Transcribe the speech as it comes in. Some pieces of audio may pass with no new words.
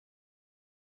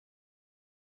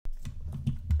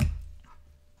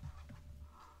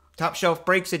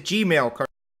TopShelfBreaks@gmail.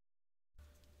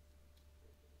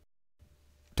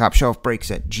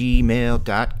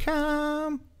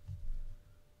 TopShelfBreaks@gmail.com.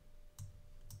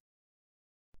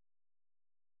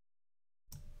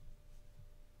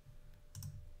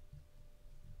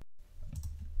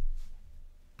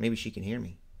 Maybe she can hear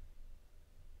me.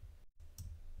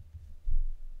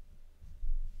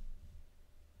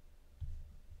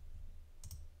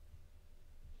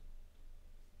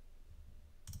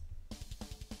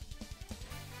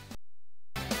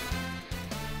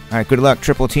 All right, good luck.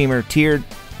 Triple teamer, tiered,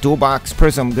 dual box,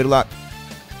 Prizm. Good luck.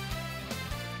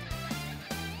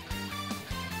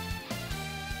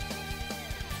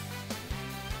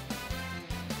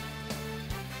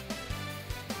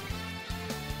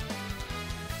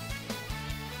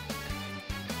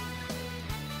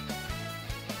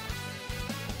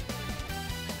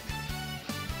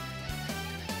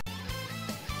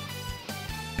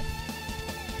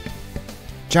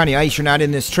 Johnny Ice, you're not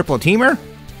in this triple teamer?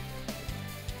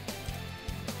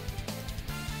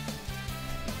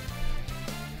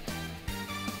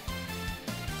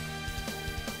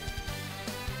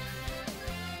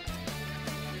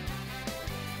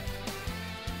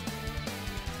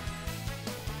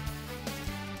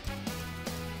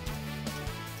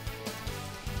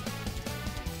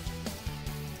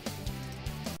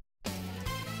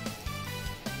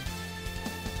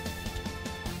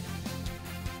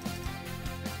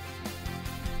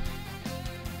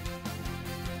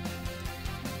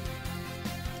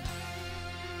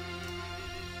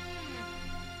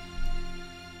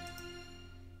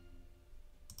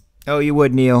 Oh, you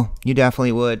would, Neil. You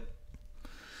definitely would.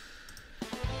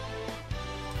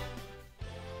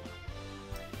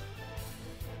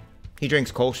 He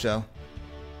drinks Kolsch, though.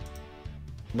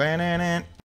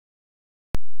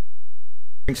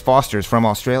 Drinks Foster's from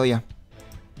Australia.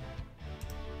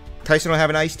 Tyson will have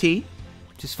an iced tea,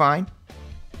 which is fine.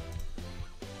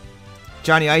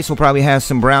 Johnny Ice will probably have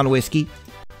some brown whiskey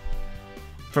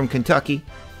from Kentucky.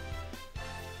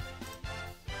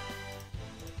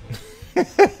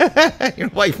 Your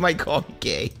wife might call me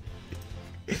gay.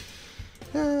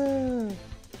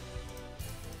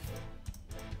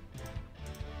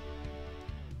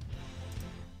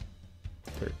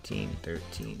 13.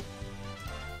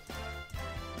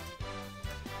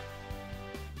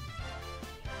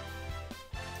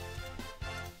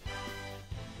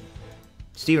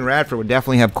 Steven Radford would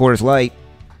definitely have Coors Light.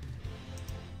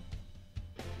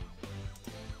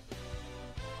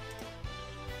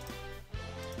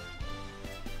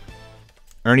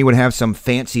 Ernie would have some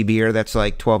fancy beer that's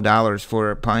like $12 for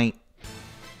a pint.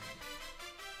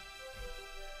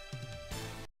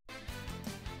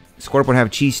 Scorp would have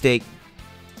cheesesteak.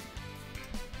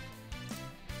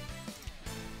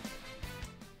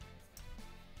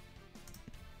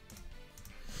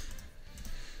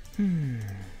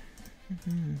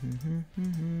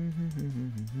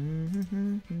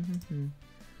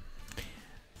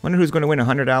 Wonder who's going to win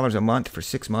 $100 a month for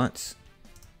 6 months.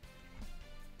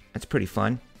 That's pretty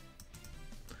fun.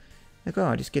 Like, oh,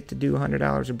 I just get to do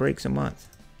 $100 of breaks a month.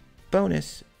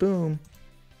 Bonus. Boom.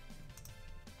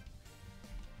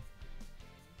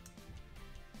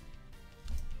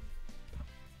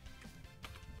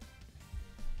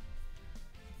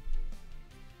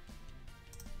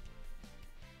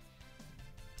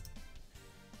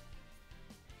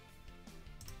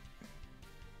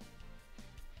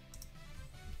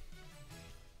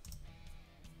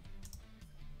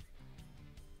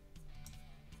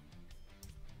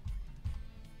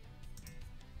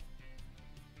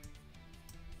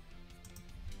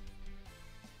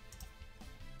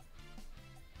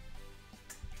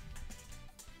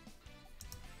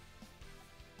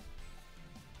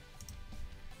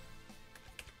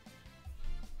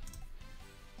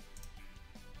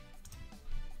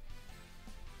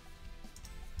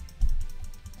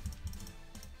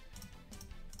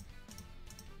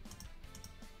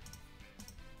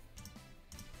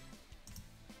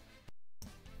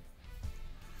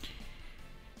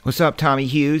 What's up, Tommy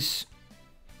Hughes?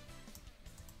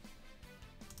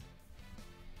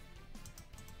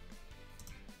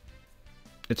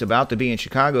 It's about to be in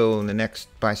Chicago in the next,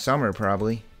 by summer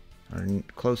probably, or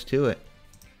close to it.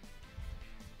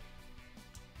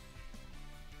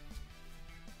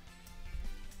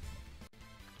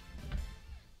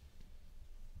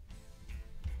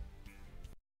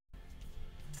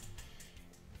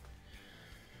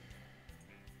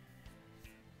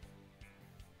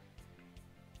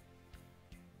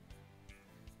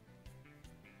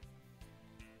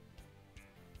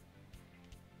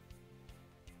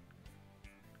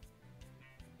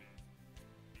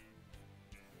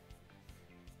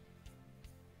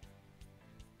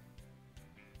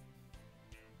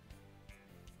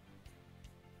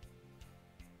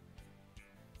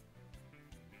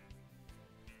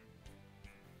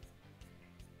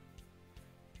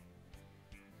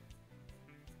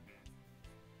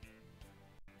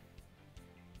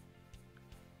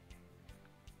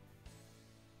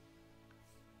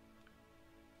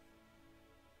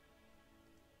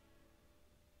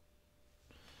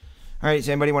 All right, does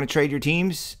anybody want to trade your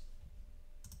teams?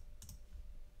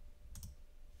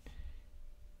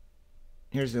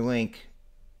 Here's the link.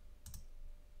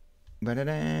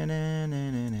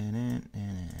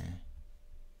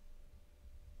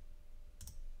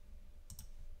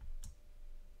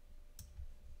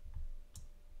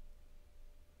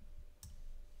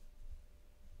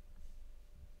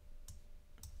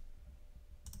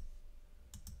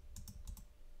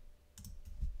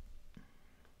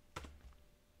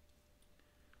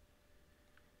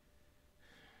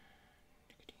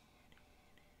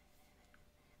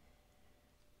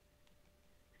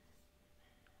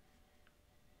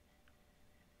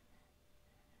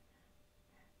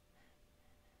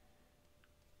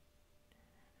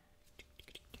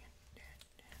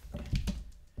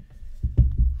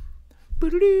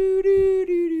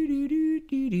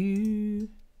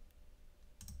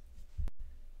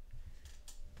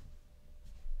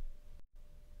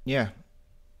 Yeah.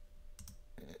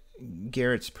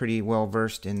 Garrett's pretty well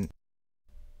versed in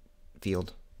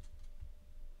field.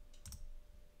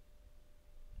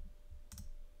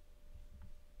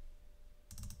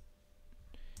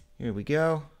 Here we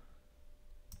go.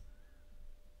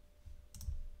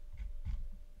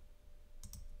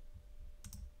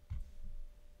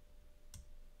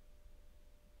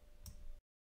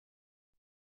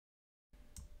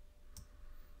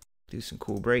 Do some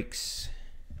cool breaks.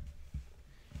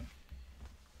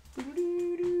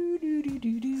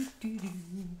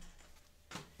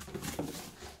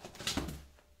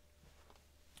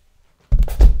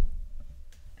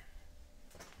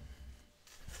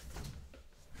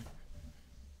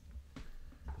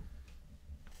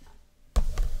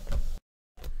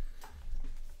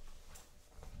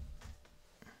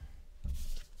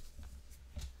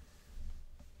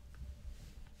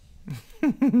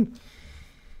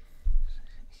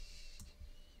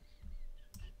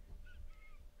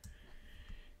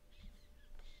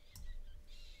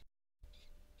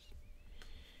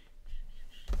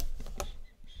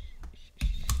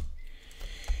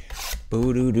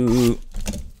 Boo-doo-doo.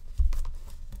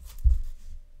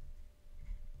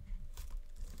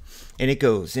 And it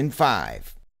goes in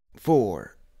 5,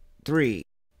 4, 3,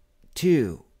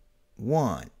 2,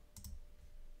 1.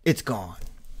 It's gone.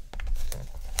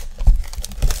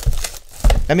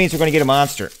 That means we're going to get a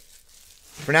monster.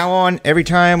 For now on, every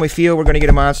time we feel we're going to get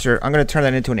a monster, I'm going to turn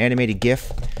that into an animated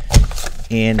GIF.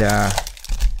 And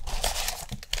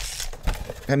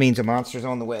that means a monster's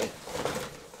on the way.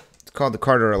 It's called the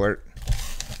Carter Alert.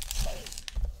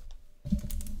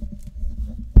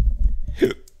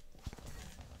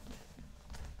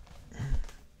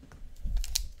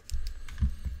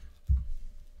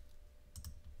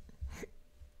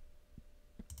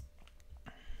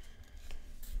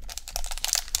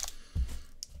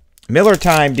 Miller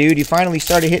time, dude. You finally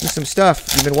started hitting some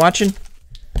stuff. You been watching?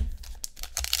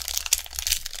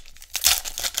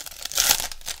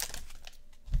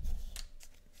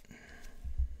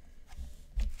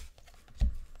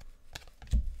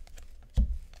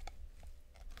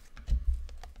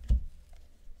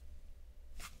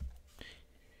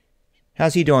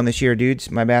 How's he doing this year, dudes?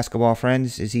 My basketball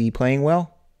friends. Is he playing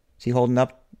well? Is he holding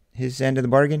up his end of the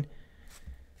bargain?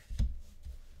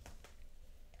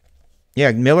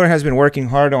 Yeah, Miller has been working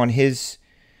hard on his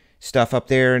stuff up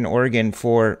there in Oregon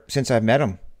since I've met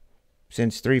him.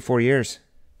 Since 3-4 years.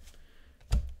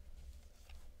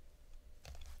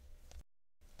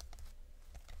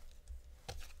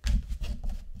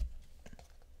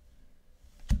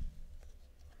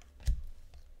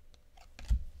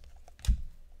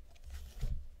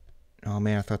 Oh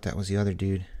man, I thought that was the other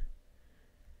dude.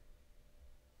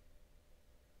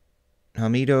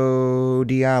 Hamidou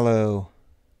Diallo.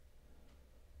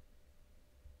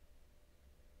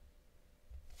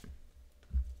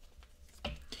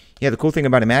 Yeah, the cool thing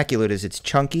about Immaculate is it's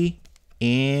chunky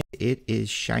and it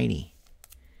is shiny.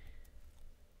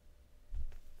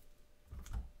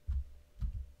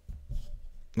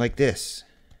 Like this.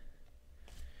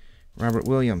 Robert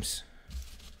Williams.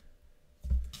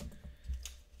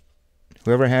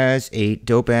 Whoever has a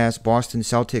dope-ass Boston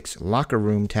Celtics locker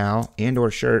room towel and or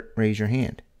shirt, raise your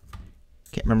hand.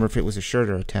 Can't remember if it was a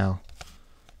shirt or a towel.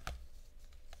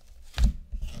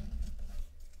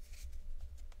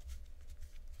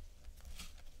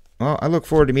 Well, I look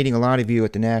forward to meeting a lot of you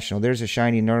at the National. There's a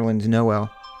shiny Nerlens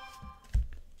Noel.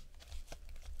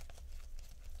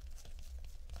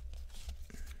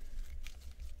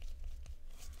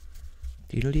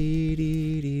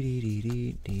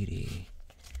 Dee-dee-dee-dee-dee-dee-dee-dee.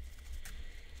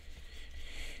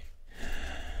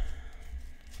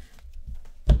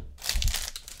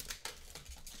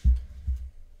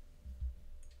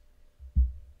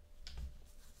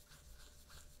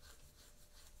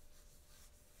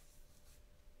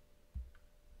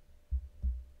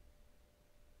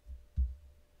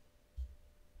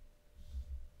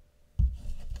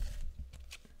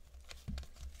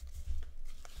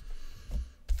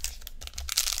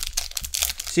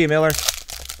 See you, Miller.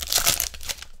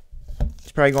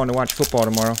 He's probably going to watch football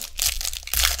tomorrow.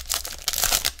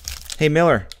 Hey,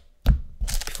 Miller,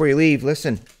 before you leave,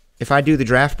 listen. If I do the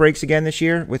draft breaks again this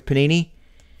year with Panini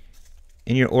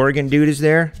and your Oregon dude is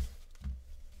there,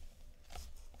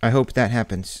 I hope that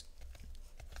happens.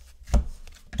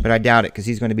 But I doubt it because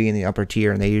he's going to be in the upper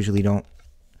tier and they usually don't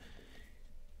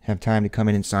have time to come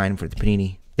in and sign for the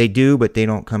Panini. They do, but they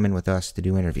don't come in with us to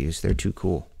do interviews. They're too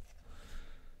cool.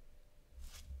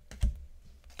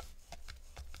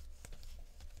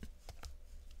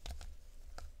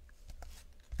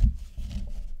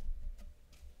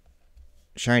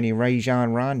 Shiny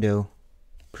Rajon Rondo.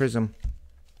 Prizm.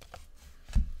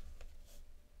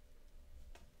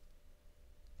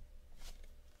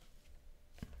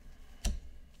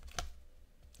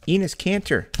 Enos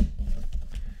Cantor.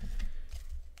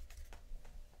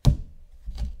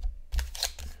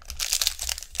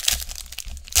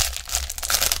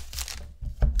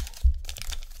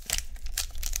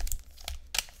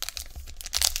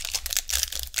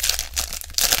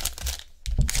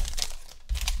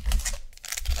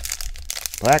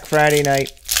 Black Friday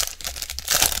night.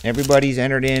 Everybody's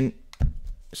entered in.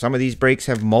 Some of these breaks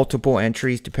have multiple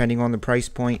entries depending on the price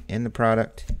point and the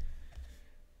product.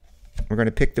 We're going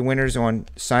to pick the winners on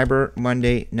Cyber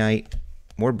Monday night.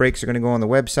 More breaks are going to go on the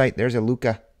website. There's a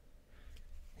Luca.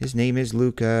 His name is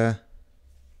Luca.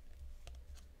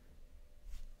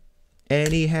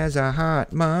 And he has a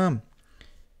hot mom.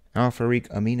 Alfariq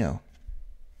Amino.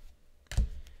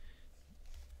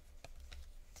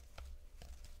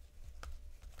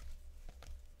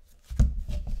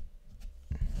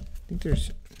 I think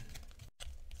there's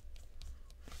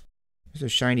a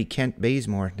shiny Kent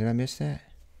Bazemore. Did I miss that?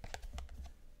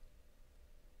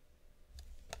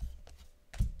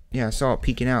 Yeah, I saw it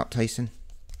peeking out, Tyson.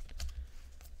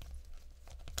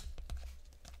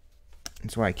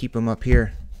 That's why I keep them up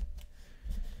here.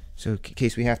 So in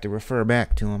case we have to refer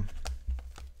back to them.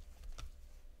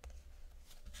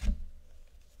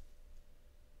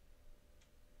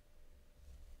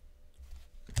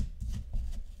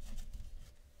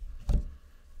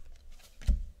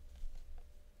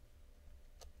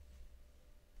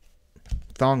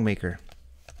 Thong Maker.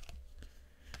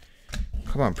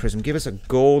 Come on, Prizm. Give us a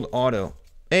gold auto.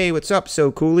 Hey, what's up,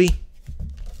 So Cooley?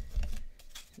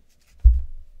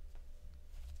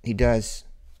 He does.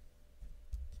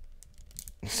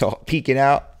 Saw it peeking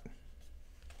out.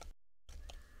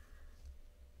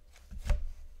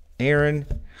 Aaron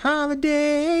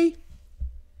Holiday.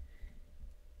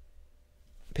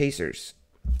 Pacers.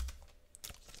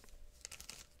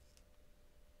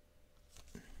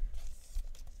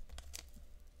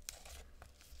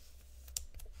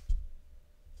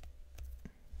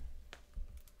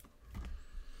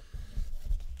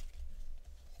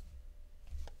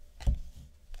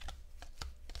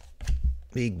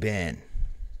 Big Ben.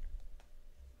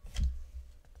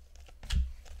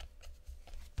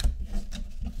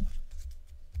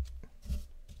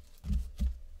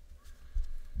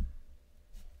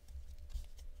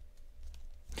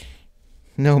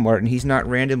 No, Martin, he's not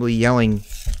randomly yelling.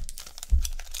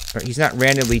 Or he's not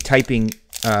randomly typing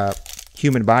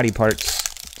human body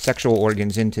parts, sexual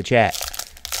organs into chat.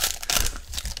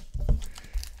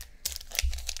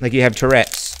 Like you have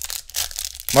Tourette's.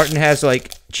 Martin has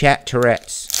like chat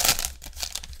Tourette's.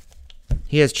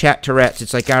 He has chat Tourette's.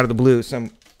 It's like out of the blue.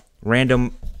 Some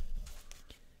random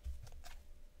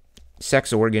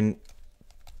sex organ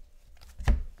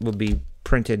will be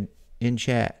printed in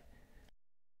chat.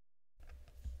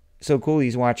 So cool.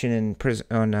 He's watching in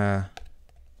on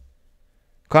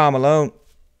Carl Malone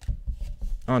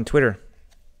on Twitter.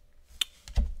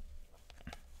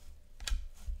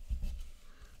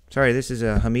 Sorry, this is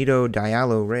a Hamido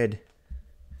Diallo red.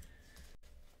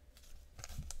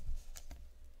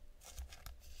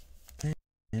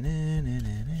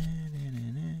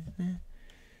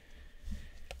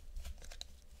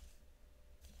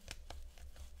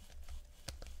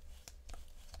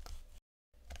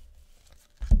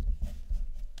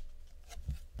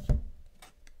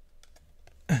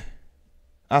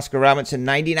 Oscar Robinson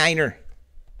 99er.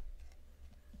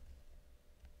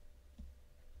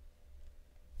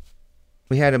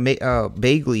 We had a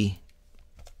Bagley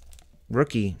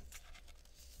rookie.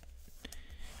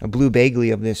 A blue Bagley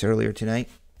of this earlier tonight.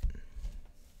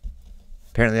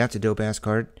 Apparently that's a dope-ass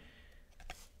card.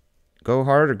 Go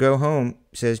hard or go home,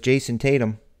 says Jason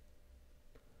Tatum.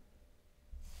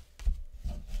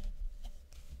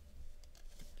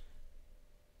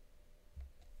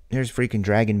 There's freaking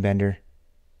Dragon Bender.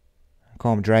 I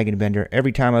call him Dragon Bender.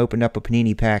 Every time I opened up a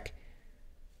Panini pack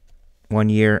one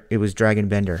year, it was Dragon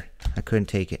Bender. I couldn't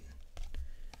take it.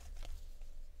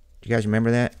 Do you guys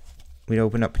remember that? We'd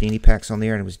open up Panini packs on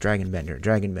there and it was Dragon Bender,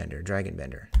 Dragon Bender, Dragon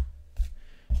Bender.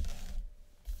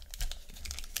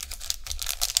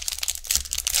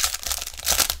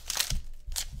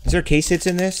 Is there case hits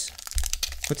in this?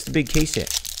 What's the big case hit?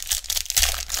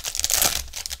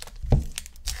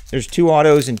 There's 2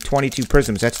 autos and 22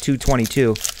 prisms. That's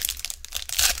 222.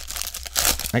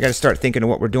 I got to start thinking of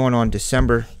what we're doing on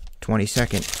December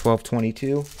 22nd,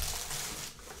 12/22.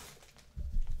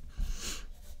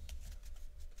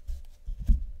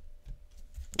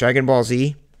 Dragon Ball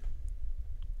Z.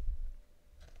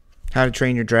 How to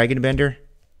Train Your Dragon Bender.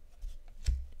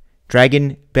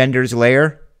 Dragon Bender's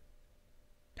Lair.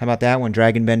 How about that one?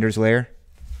 Dragon Bender's Lair.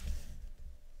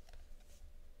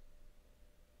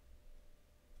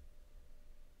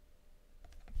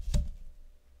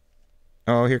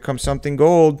 Oh, here comes something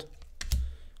gold.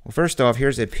 Well, first off,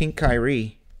 here's a pink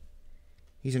Kyrie.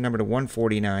 He's a number to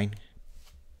 149.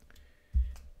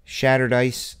 Shattered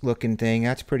ice looking thing.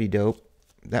 That's pretty dope.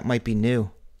 That might be new.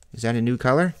 Is that a new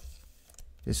color?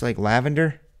 It's like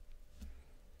lavender.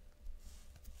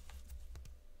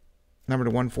 Number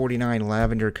to 149,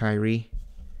 lavender Kyrie.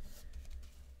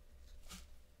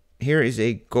 Here is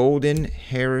a golden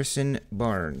Harrison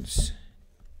Barnes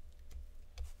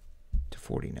to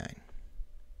 49.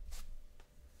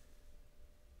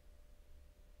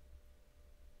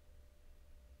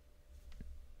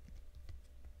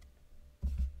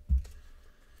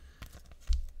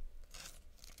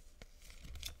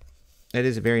 That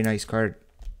is a very nice card.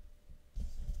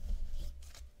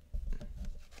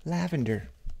 Lavender.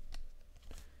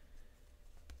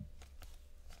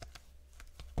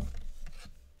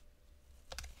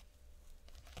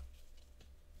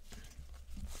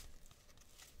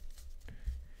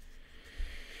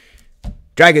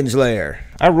 Dragon's Lair.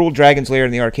 I ruled Dragon's Lair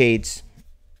in the arcades.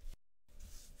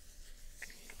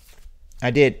 I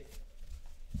did.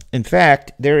 In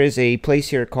fact, there is a place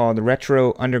here called the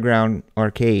Retro Underground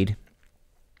Arcade.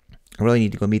 I really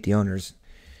need to go meet the owners.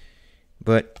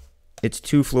 But it's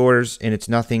 2 floors and it's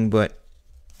nothing but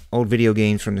old video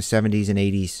games from the 70s and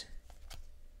 80s.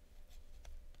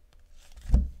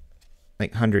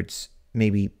 Like hundreds,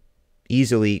 maybe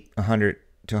easily 100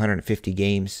 to 150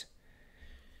 games.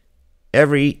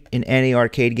 Every and any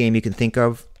arcade game you can think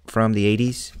of from the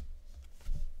 80s.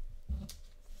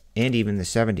 And even the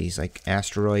 70s, like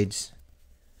Asteroids.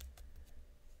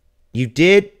 You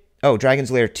did? Oh, Dragon's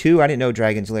Lair 2? I didn't know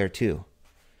Dragon's Lair 2.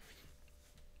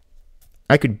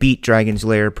 I could beat Dragon's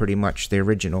Lair pretty much, the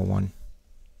original one.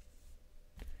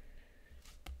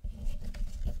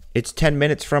 It's 10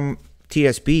 minutes from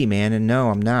TSB, man, and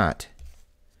no, I'm not.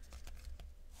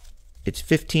 It's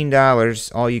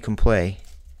 $15, all you can play.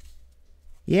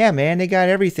 Yeah, man, they got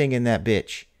everything in that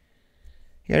bitch.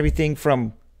 You got everything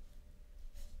from...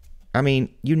 I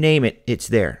mean, you name it, it's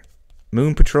there.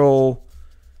 Moon Patrol.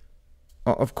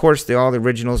 Of course, all the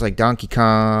originals like Donkey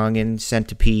Kong and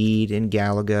Centipede and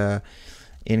Galaga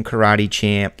and Karate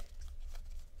Champ.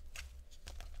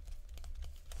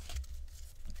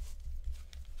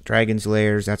 Dragon's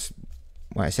Lairs. That's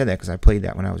why I said that, because I played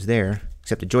that when I was there.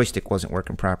 Except the joystick wasn't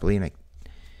working properly. And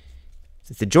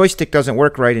if the joystick doesn't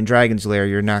work right in Dragon's Lair,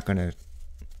 you're not going to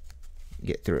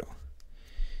get through.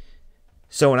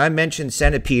 So when I mention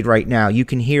Centipede right now, you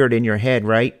can hear it in your head,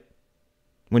 right?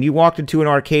 When you walked into an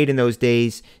arcade in those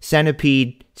days,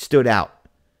 Centipede stood out.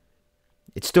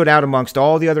 It stood out amongst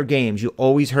all the other games. You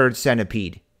always heard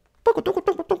Centipede.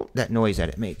 That noise that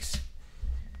it makes.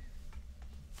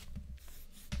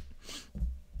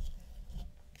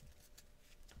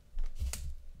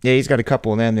 Yeah, he's got a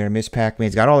couple of them there. Miss Pac-Man.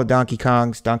 He's got all the Donkey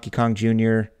Kongs. Donkey Kong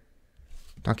Jr.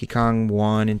 Donkey Kong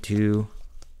 1 and 2.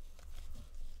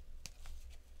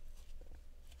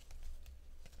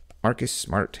 Marcus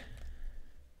Smart.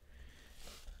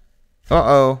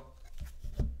 Uh-oh.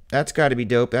 That's got to be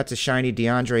dope. That's a shiny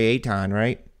DeAndre Ayton,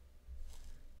 right?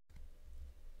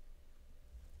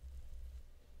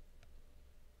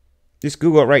 Just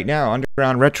Google it right now.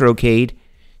 Underground Retrocade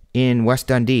in West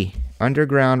Dundee.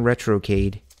 Underground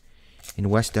Retrocade in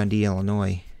West Dundee,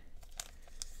 Illinois.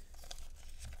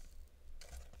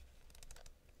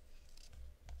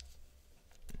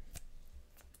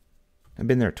 I've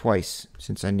been there twice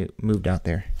since I moved out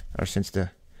there. Or since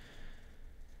the...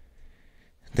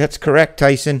 That's correct,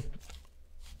 Tyson.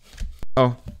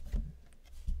 Oh.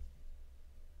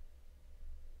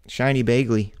 Shiny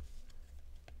Bagley.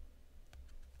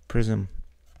 Prizm.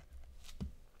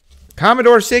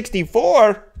 Commodore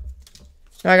 64?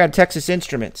 I got Texas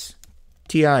Instruments.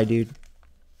 TI, dude.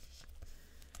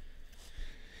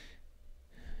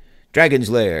 Dragon's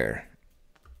Lair.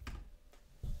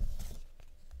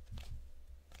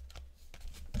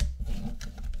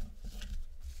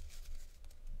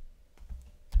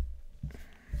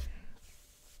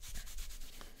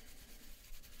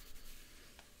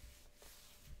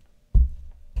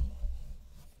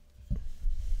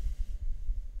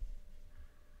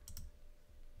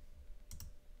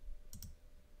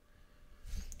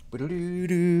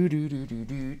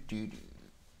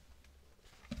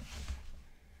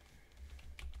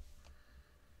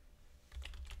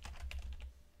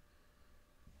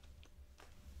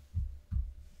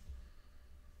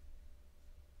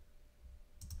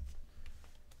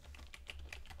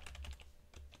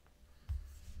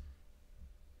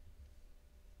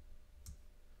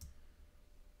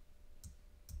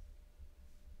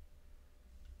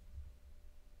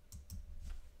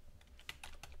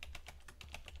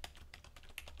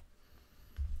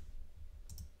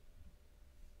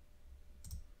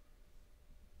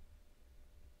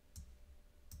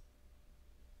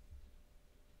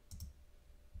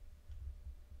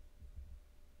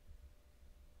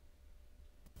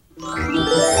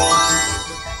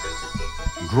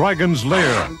 Dragon's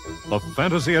Lair, the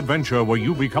fantasy adventure where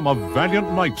you become a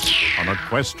valiant knight on a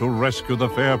quest to rescue the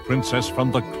fair princess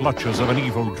from the clutches of an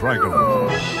evil dragon.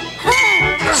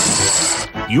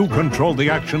 You control the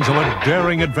actions of a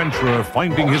daring adventurer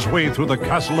finding his way through the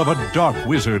castle of a dark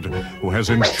wizard who has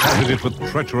enchanted it with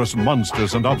treacherous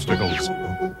monsters and obstacles.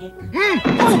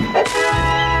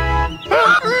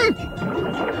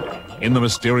 In the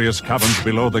mysterious caverns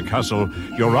below the castle,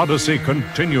 your odyssey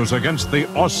continues against the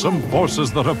awesome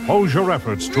forces that oppose your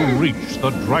efforts to reach the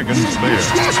Dragon's Lair.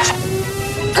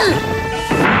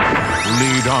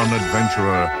 Lead on,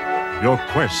 adventurer. Your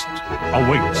quest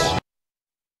awaits.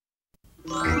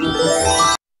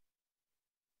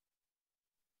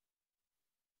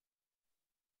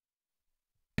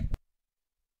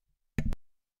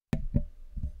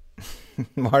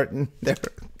 Martin, there.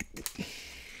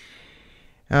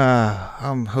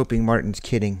 I'm hoping Martin's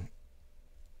kidding.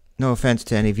 No offense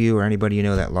to any of you or anybody you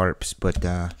know that LARPs, but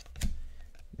there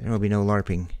will be no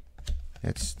LARPing.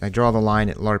 I draw the line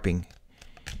at LARPing.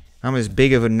 I'm as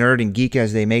big of a nerd and geek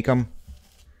as they make them,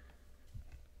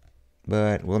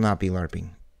 but will not be LARPing.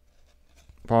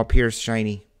 Paul Pierce,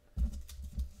 shiny.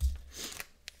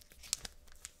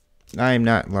 I am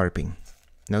not LARPing.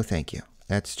 No, thank you.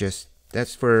 That's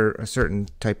for a certain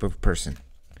type of person.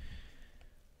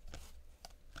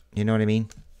 You know what I mean?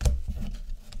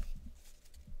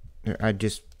 I don't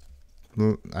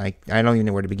even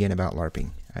know where to begin about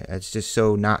LARPing. It's just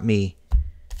so not me.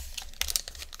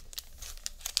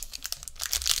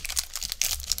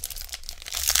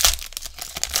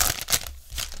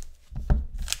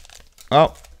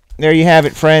 Oh, there you have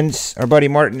it, friends. Our buddy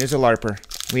Martin is a LARPer.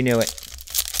 We knew it.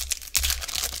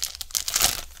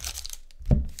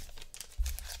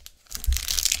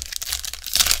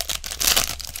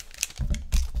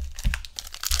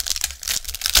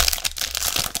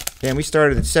 And we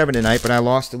started at 7 tonight, but I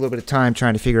lost a little bit of time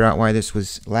trying to figure out why this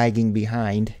was lagging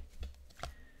behind.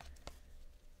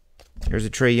 There's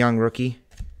a Trey Young rookie.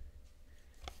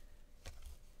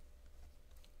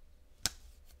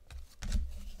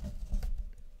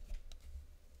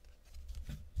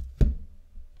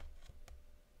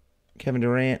 Kevin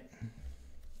Durant.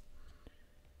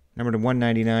 Number to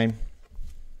 199.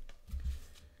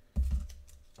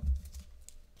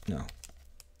 No.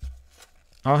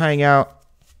 I'll hang out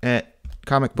at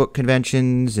comic book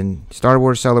conventions and Star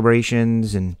Wars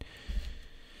celebrations and,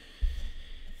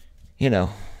 you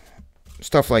know,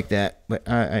 stuff like that. But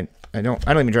I don't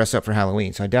even dress up for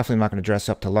Halloween, so I definitely am not going to dress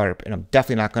up to LARP, and I'm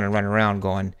definitely not going to run around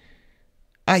going,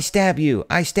 I stab you,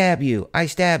 I stab you, I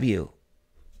stab you.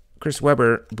 Chris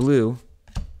Webber, blue.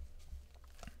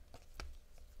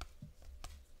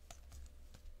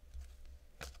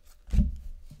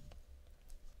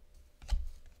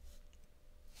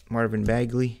 Marvin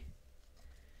Bagley.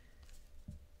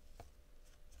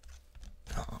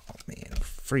 Oh, man.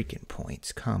 Freaking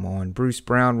points. Come on. Bruce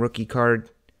Brown, rookie card.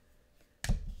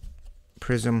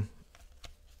 Prizm.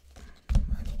 Oh,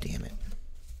 damn it.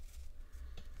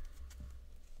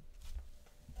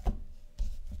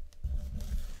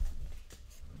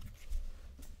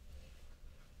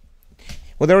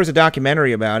 Well, there was a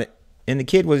documentary about it. And the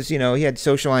kid was, you know, he had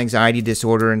social anxiety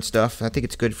disorder and stuff. I think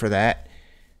it's good for that.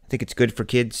 I think it's good for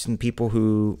kids and people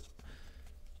who,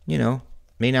 you know,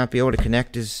 may not be able to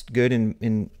connect as good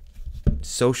in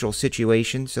social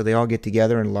situations, so they all get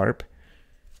together and LARP.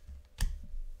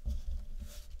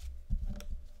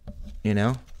 You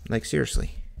know, like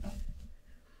seriously.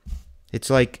 It's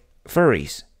like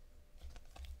furries.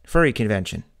 Furry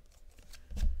convention.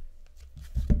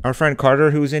 Our friend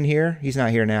Carter, who's in here, he's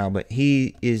not here now, but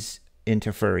he is into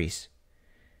furries.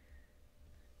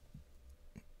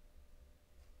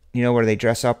 You know, where they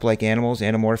dress up like animals,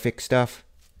 anamorphic stuff,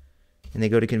 and they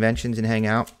go to conventions and hang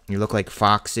out. You look like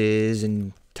foxes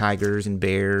and tigers and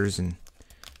bears, and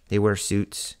they wear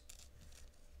suits.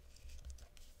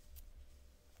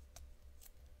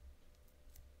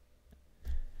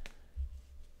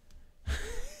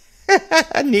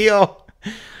 Neil.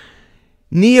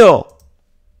 Neil.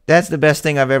 That's the best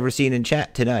thing I've ever seen in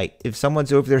chat tonight. If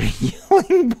someone's over there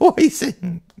yelling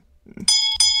poison.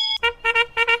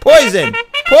 Poison!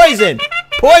 Poison!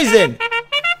 Poison!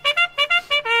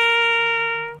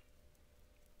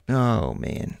 Oh,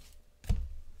 man.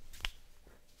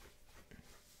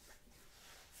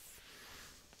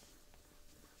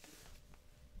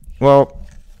 Well,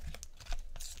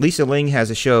 Lisa Ling has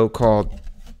a show called...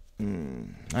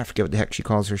 I forget what the heck she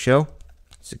calls her show.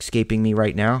 It's escaping me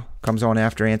right now. Comes on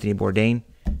after Anthony Bourdain.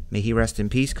 May he rest in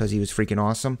peace, because he was freaking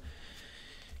awesome.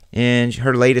 And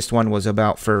her latest one was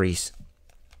about furries.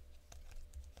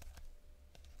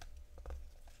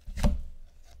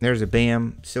 There's a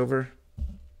BAM silver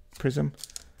Prizm.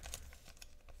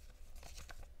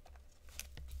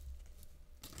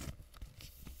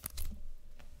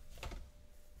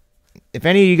 If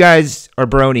any of you guys are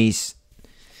bronies,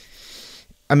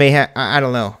 I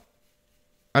don't know.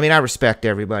 I mean, I respect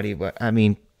everybody, but I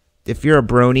mean, if you're a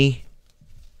brony,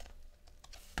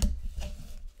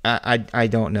 I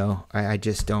don't know. I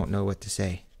just don't know what to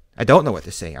say. I don't know what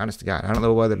to say, honest to God. I don't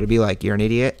know whether to be like, you're an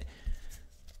idiot,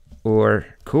 or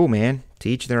cool, man, to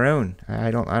each their own.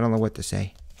 I don't know what to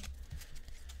say.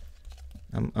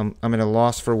 I'm at a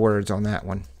loss for words on that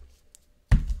one.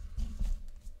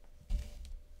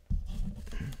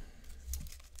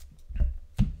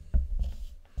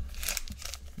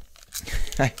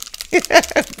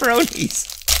 Bronies.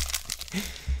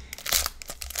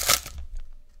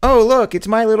 Oh, look, it's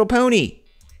My Little Pony.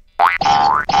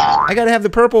 I gotta have the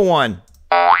purple one.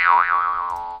 Oh,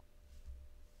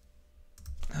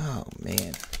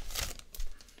 man.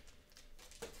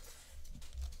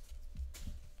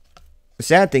 The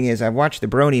sad thing is, I've watched the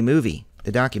Brony movie,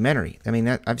 the documentary. I mean,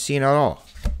 I've seen it all.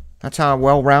 That's how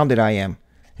well-rounded I am.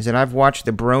 Is that I've watched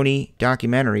the Brony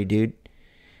documentary, dude.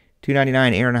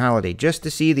 $2.99 Aaron Holiday, just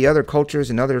to see the other cultures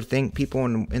and other people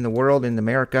in the world, in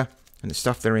America, and the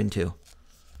stuff they're into.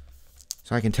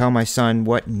 So I can tell my son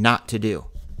what not to do.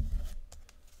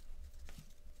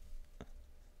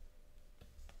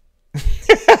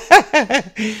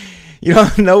 You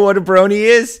don't know what a brony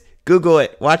is? Google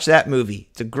it. Watch that movie.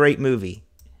 It's a great movie.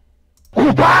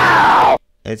 Wow!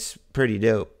 It's pretty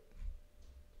dope.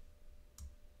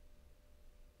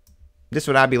 This is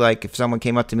what I'd be like if someone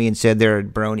came up to me and said they're a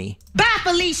brony. Bye,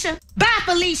 Felicia. Bye,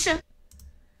 Felicia.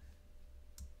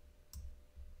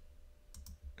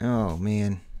 Oh,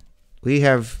 man.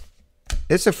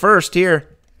 It's a first here.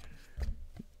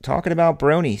 Talking about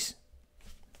bronies.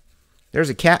 There's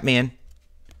a cat man.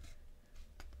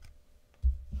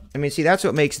 I mean, see, that's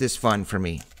what makes this fun for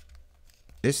me.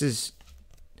 This is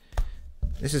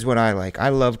what I like. I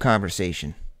love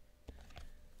conversation.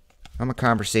 I'm a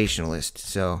conversationalist,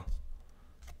 so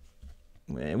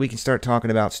we can start talking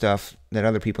about stuff that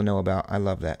other people know about. I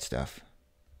love that stuff.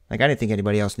 Like, I didn't think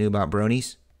anybody else knew about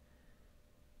bronies.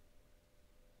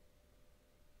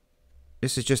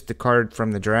 This is just the card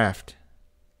from the draft.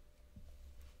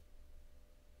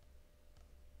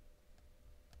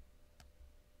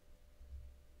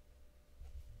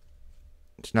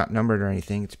 It's not numbered or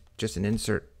anything. It's just an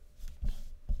insert.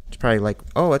 It's probably like,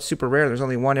 oh, that's super rare. There's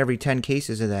only one every 10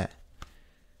 cases of that.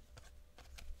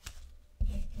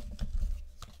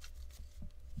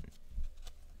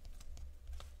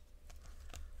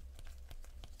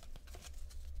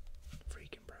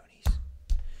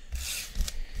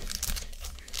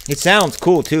 It sounds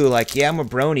cool, too. Like, yeah, I'm a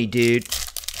brony, dude.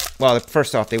 Well,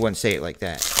 first off, they wouldn't say it like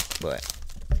that, but...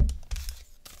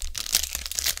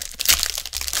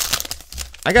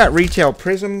 I got retail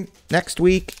Prizm next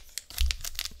week.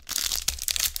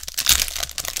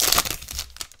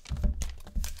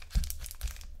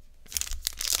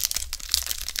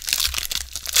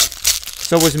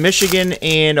 So was Michigan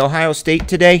and Ohio State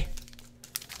today?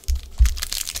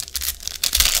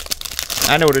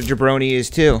 I know what a jabroni is,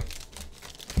 too.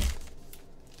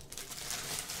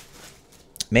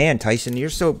 Man, Tyson, you're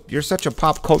such a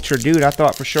pop culture dude. I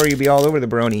thought for sure you'd be all over the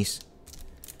bronies.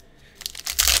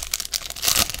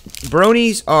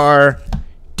 Bronies are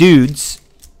dudes.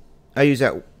 I use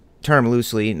that term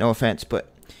loosely, no offense,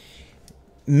 but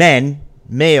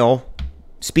male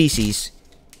species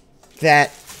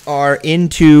that are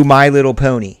into My Little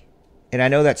Pony. And I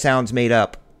know that sounds made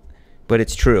up, but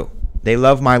it's true. They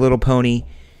love My Little Pony.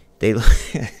 They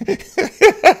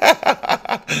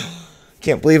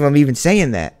can't believe I'm even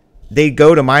saying that. They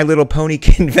go to My Little Pony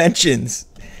conventions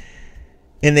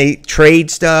and they trade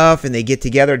stuff and they get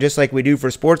together just like we do for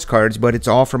sports cards, but it's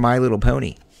all for My Little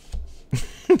Pony.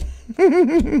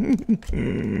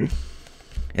 And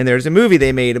there's a movie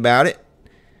they made about it.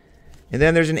 And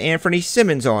then there's an Anthony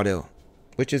Simmons auto,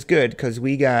 which is good because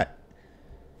we got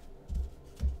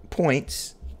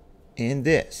points in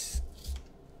this.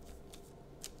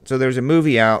 So there's a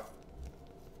movie out.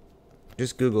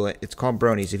 Just Google it. It's called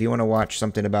Bronies. If you want to watch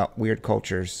something about weird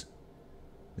cultures,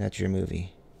 that's your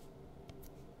movie.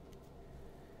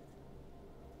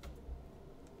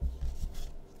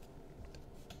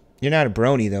 You're not a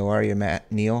brony, though, are you,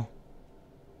 Neil?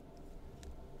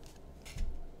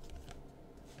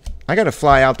 I got to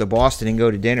fly out to Boston and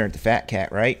go to dinner at the Fat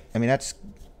Cat, right? I mean, that's...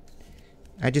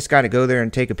 I just got to go there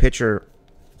and take a picture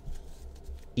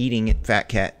eating at Fat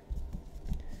Cat.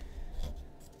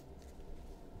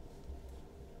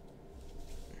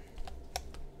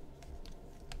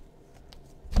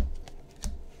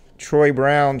 Troy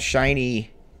Brown,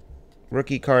 shiny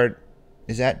rookie card.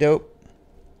 Is that dope?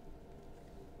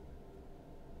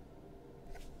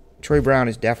 Troy Brown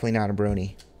is definitely not a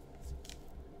brony.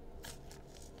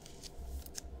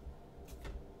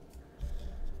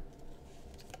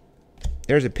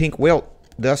 There's a pink Wilt.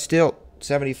 The Stilt.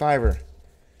 75er.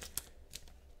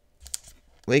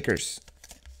 Lakers.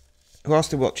 Who else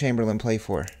did Wilt Chamberlain play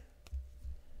for?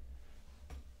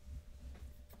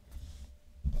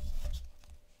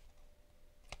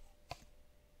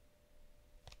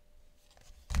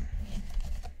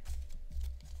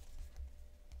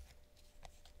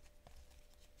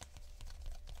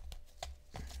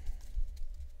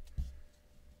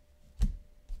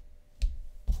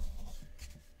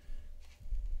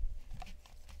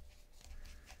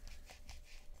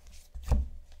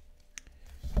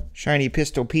 Shiny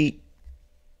Pistol Pete.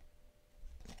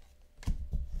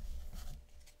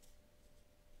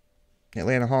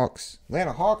 Atlanta Hawks.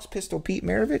 Atlanta Hawks, Pistol Pete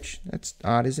Maravich? That's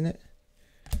odd, isn't it?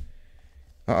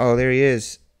 Uh-oh, there he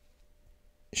is.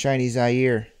 Shiny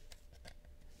Zaire.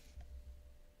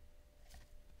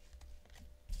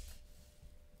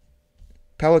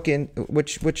 Pelican.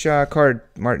 Which card,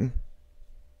 Martin?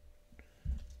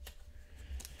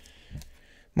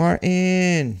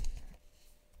 Martin.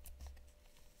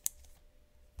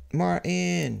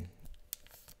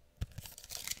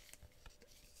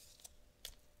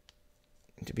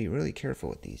 To be really careful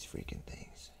with these freaking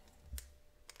things.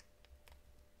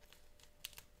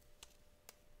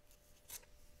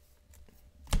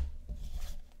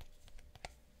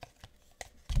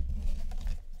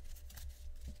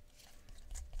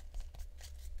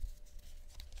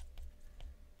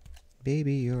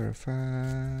 Baby, you're a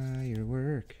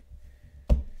firework.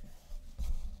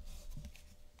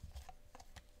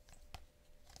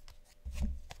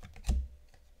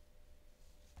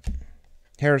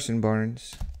 Harrison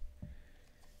Barnes,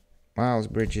 Miles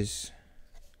Bridges,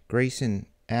 Grayson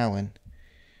Allen,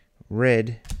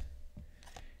 Red,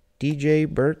 DJ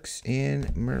Burks,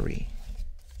 and Murray.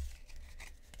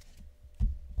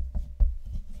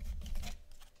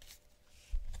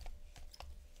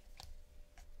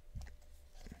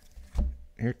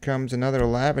 Here comes another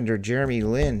Lavender, Jeremy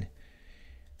Lin.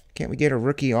 Can't we get a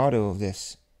rookie auto of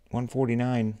this?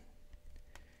 149.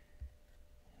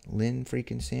 Lin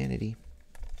freaking Sanity.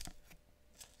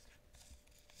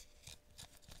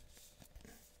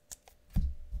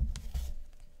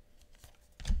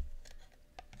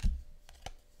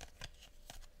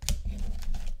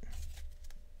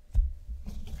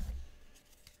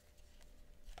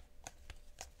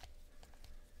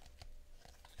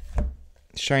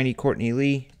 Shiny Courtney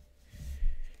Lee.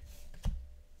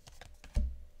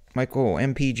 Michael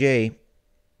MPJ.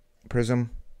 Prizm.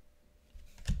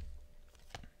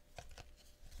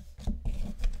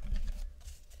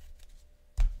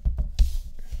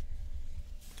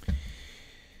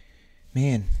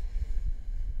 Man.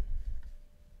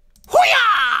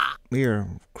 Hoo-yah! We are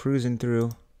cruising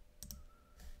through.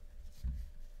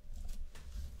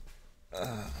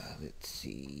 Let's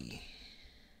see.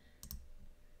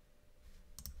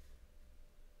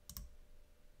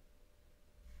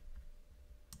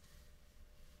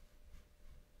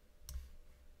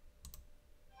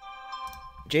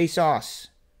 J Sauce.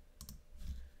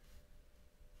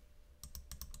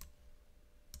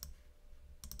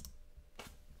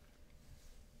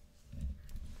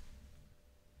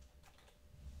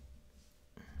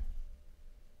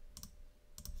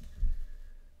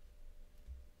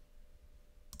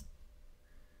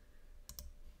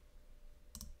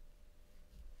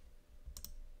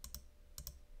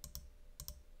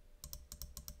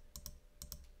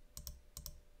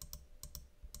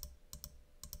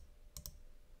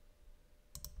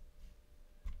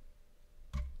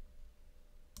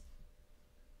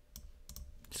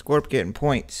 Scorp getting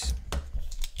points.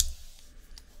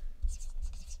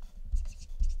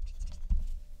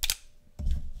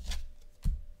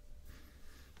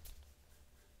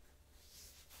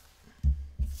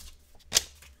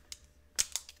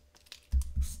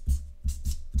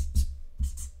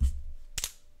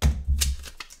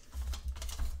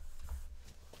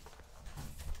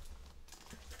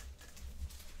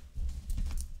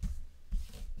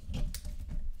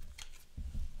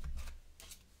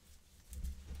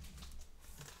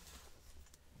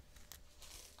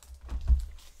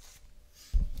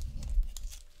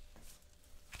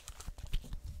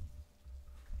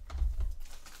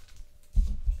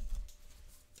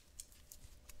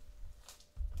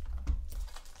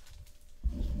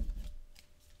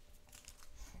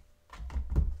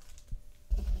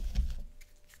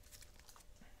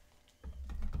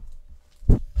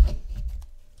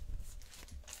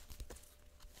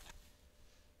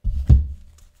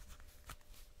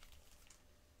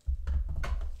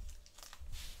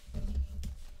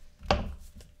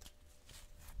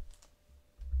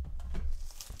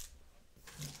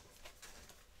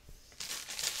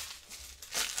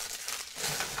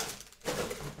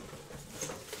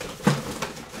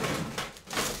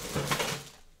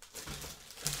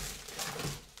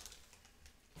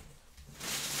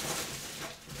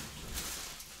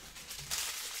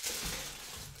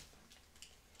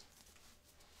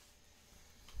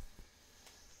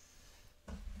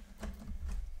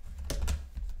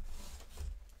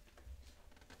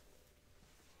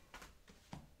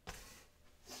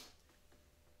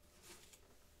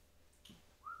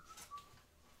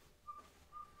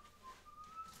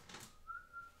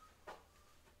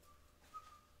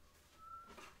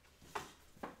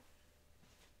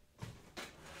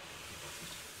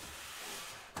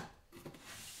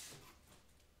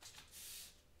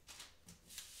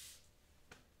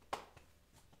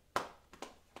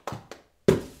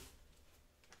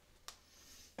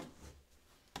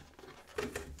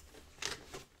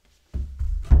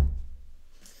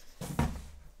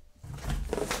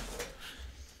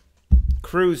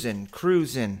 Cruising,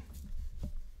 cruising.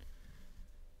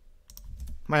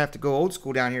 Might have to go old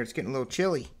school down here. It's getting a little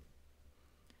chilly.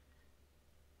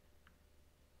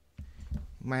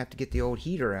 Might have to get the old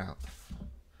heater out.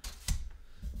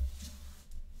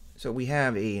 So we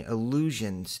have a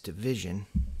Illusions division.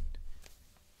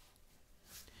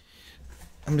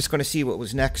 I'm just going to see what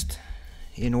was next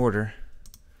in order.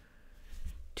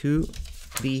 To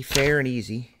be fair and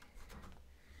easy.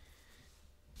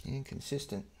 And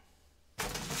consistent.